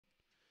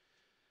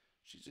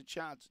She's a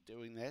chance of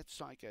doing that.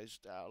 Psycho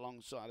Star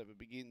alongside of her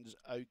begins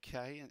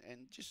okay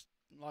and just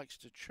likes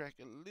to track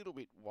a little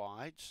bit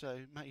wide,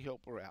 so may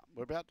help her out.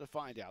 We're about to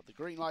find out. The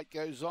green light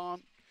goes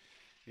on.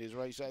 Here's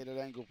race 8 at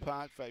Angle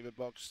Park. Favourite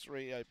box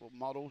 3, April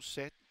model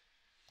set.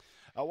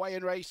 Away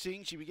in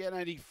racing, she began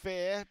only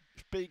fair.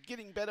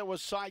 Getting better was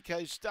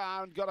Psycho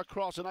Star and got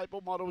across, and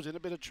April Model was in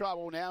a bit of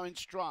trouble now in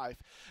strife.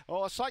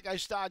 Oh, Psycho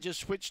Star just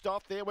switched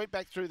off there, went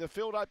back through the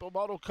field. April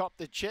Model copped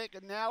the check,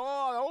 and now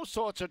all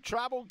sorts of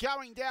trouble.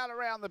 Going down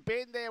around the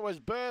bend there was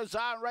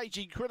Burzar.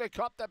 Raging Critter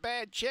copped a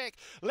bad check.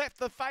 Left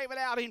the favourite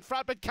out in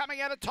front, but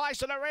coming out of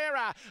Tyson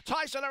Herrera.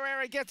 Tyson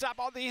Herrera gets up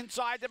on the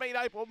inside to beat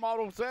April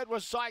Model. Third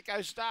was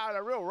Psycho Star in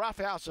a real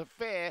roughhouse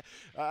affair.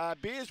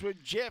 Beers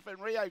with Jeff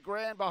and Rio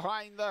Grande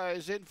behind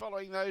those. Then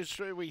following those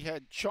through, we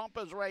had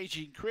Chompers,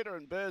 Raging Critter,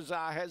 and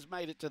Burzar has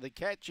made it to the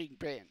catching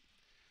pen.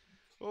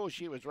 Oh,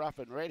 she was rough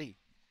and ready.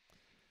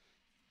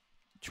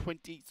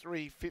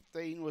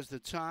 23:15 was the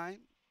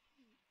time.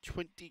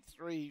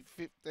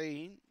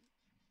 23:15.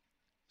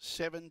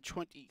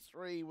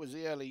 7:23 was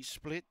the early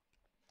split.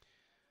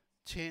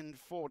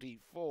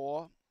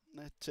 10:44.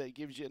 That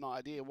gives you an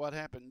idea what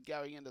happened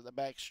going into the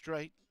back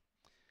straight.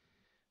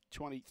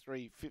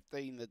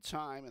 23:15 the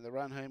time, and the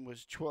run home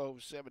was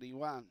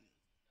 12:71.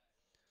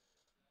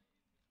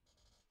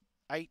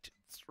 8,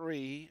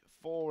 3,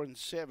 4 and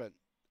 7.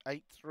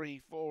 8, 3,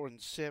 4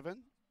 and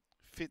 7.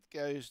 Fifth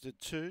goes to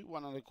 2.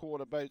 1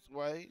 1/4 both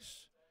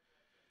ways.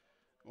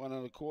 1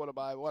 1/4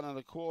 by 1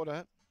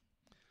 1/4.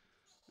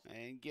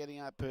 And getting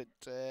up at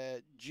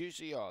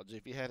juicy odds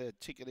if you had a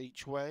ticket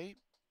each way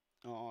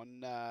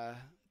on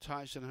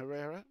Tyson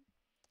Herrera.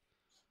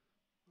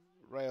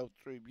 Railed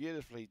through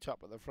beautifully,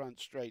 top of the front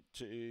straight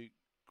to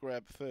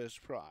grab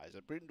first prize.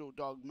 A Brindle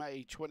Dog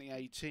May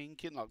 2018.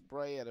 Kinloch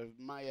Bray out of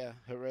Maya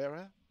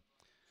Herrera.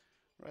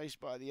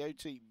 Raced by the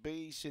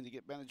OTB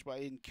Syndicate, managed by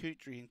Ian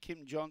Coutry and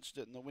Kim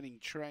Johnston, the winning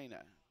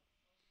trainer.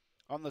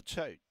 On the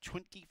tote,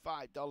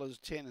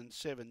 $25.10 and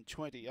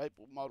 $7.20.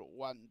 April Model,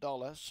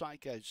 $1.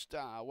 Psycho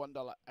Star,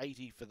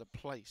 $1.80 for the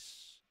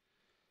place.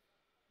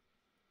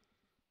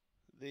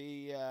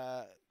 The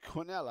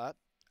Quinella,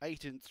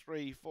 8 and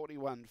 3,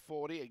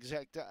 41.40.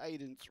 Exacta,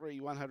 8 and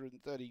 3,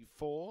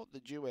 134.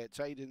 The Duets,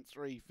 8 and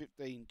 3,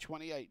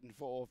 15.20. 8 and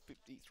 4,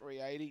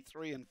 53.80.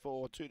 3 and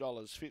 4,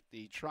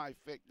 $2.50.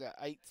 Trifecta,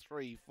 8,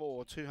 3,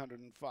 4,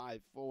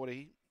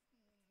 205.40.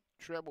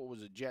 Treble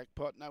was a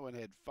jackpot. No one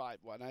had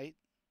 518.